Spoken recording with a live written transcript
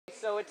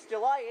So it's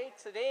July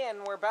 8th today, and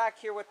we're back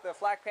here with the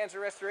Flakpanzer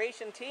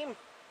restoration team.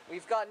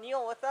 We've got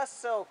Neil with us,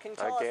 so can you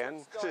tell us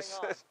what's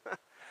going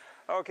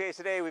on? Okay,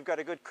 today we've got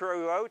a good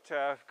crew out,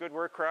 good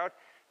work crowd.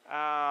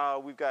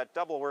 We've got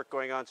double work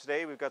going on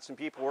today. We've got some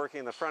people working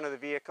in the front of the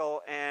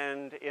vehicle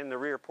and in the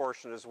rear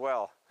portion as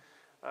well.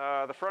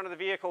 The front of the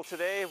vehicle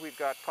today, we've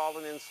got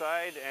Colin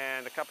inside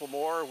and a couple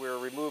more. We're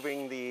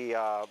removing the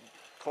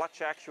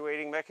clutch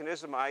actuating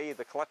mechanism, i.e.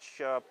 the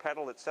clutch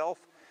pedal itself.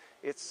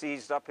 It's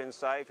seized up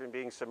inside from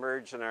being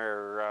submerged in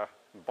our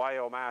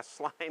biomass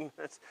slime.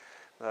 That's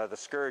the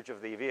scourge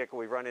of the vehicle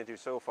we've run into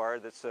so far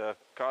that's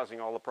causing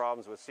all the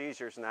problems with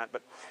seizures and that.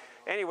 But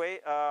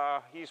anyway,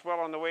 he's well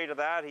on the way to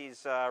that.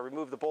 He's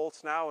removed the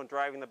bolts now and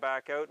driving the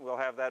back out, and we'll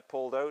have that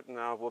pulled out, and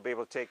we'll be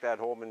able to take that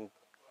home and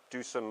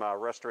do some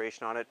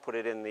restoration on it, put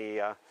it in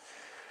the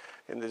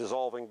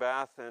dissolving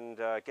bath, and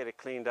get it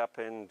cleaned up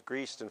and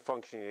greased and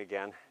functioning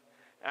again.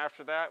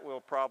 After that,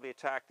 we'll probably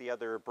attack the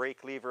other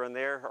brake lever in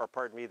there, or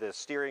pardon me, the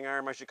steering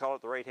arm, I should call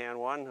it, the right-hand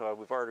one.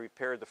 We've already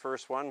repaired the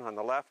first one on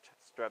the left,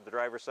 the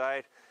driver's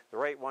side. The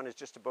right one is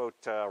just about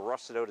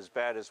rusted out as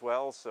bad as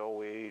well, so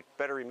we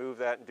better remove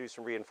that and do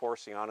some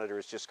reinforcing on it, or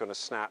it's just going to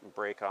snap and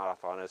break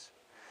off on us.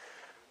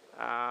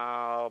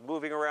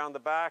 Moving around the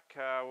back,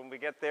 when we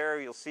get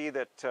there, you'll see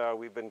that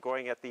we've been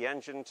going at the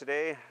engine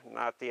today.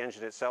 Not the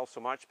engine itself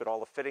so much, but all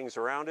the fittings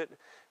around it.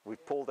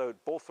 We've pulled out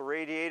both the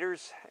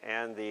radiators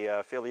and the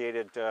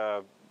affiliated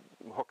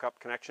hookup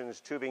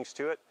connections, tubings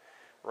to it.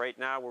 Right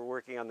now we're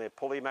working on the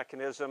pulley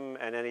mechanism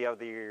and any of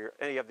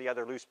the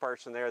other loose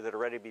parts in there that are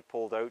ready to be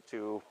pulled out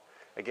to,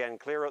 again,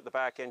 clear out the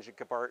back engine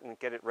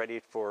compartment, get it ready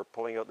for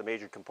pulling out the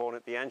major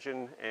component, the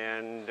engine,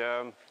 and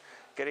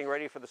getting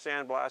ready for the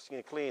sandblasting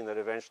and clean that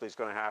eventually is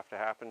going to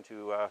happen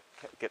to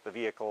get the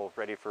vehicle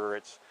ready for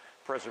its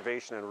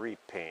preservation and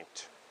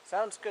repaint.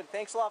 Sounds good.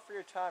 Thanks a lot for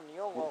your time,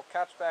 Neil. We'll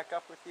catch back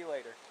up with you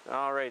later.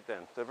 All right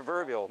then. The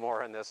proverbial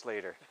more on this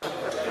later. In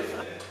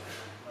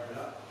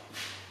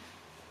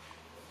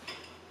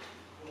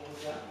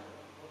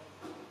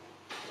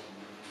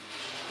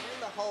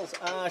the hulls.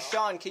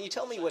 Sean, can you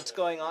tell me what's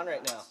going on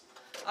right now?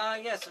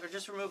 Yes, we're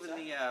just removing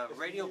the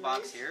radio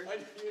box here,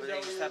 where they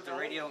just have the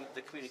radio and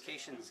the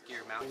communications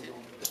gear mounted.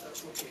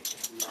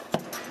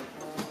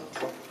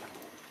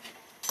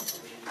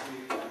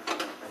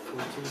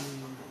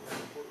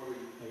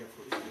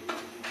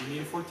 You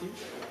need a 14?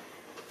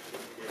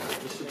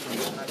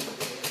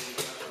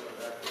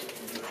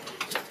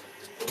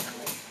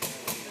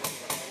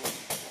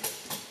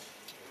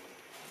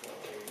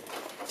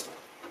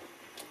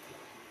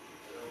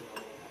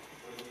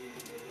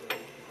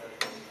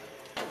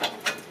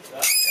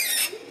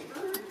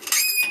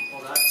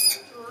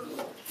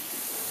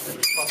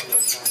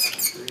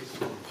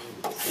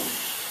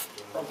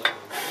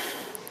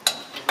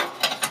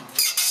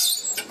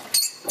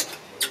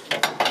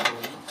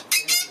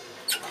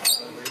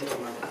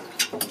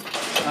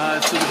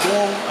 So the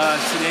goal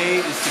today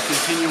is to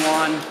continue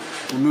on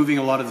removing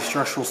a lot of the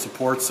structural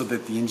support so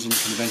that the engine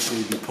can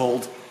eventually be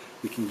pulled.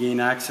 We can gain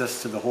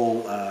access to the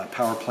whole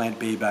power plant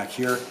bay back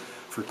here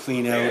for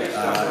clean out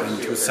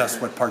and to assess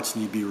what parts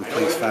need to be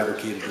replaced,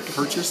 fabricated, or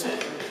purchased.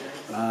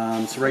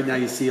 So right now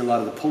you see a lot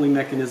of the pulling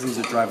mechanisms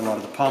that drive a lot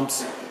of the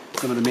pumps,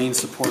 some of the main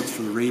supports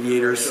for the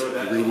radiators.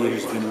 The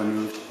radiators have been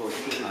removed,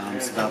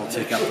 so that'll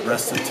take up the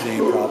rest of today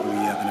and probably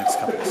the next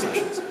couple of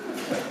sessions.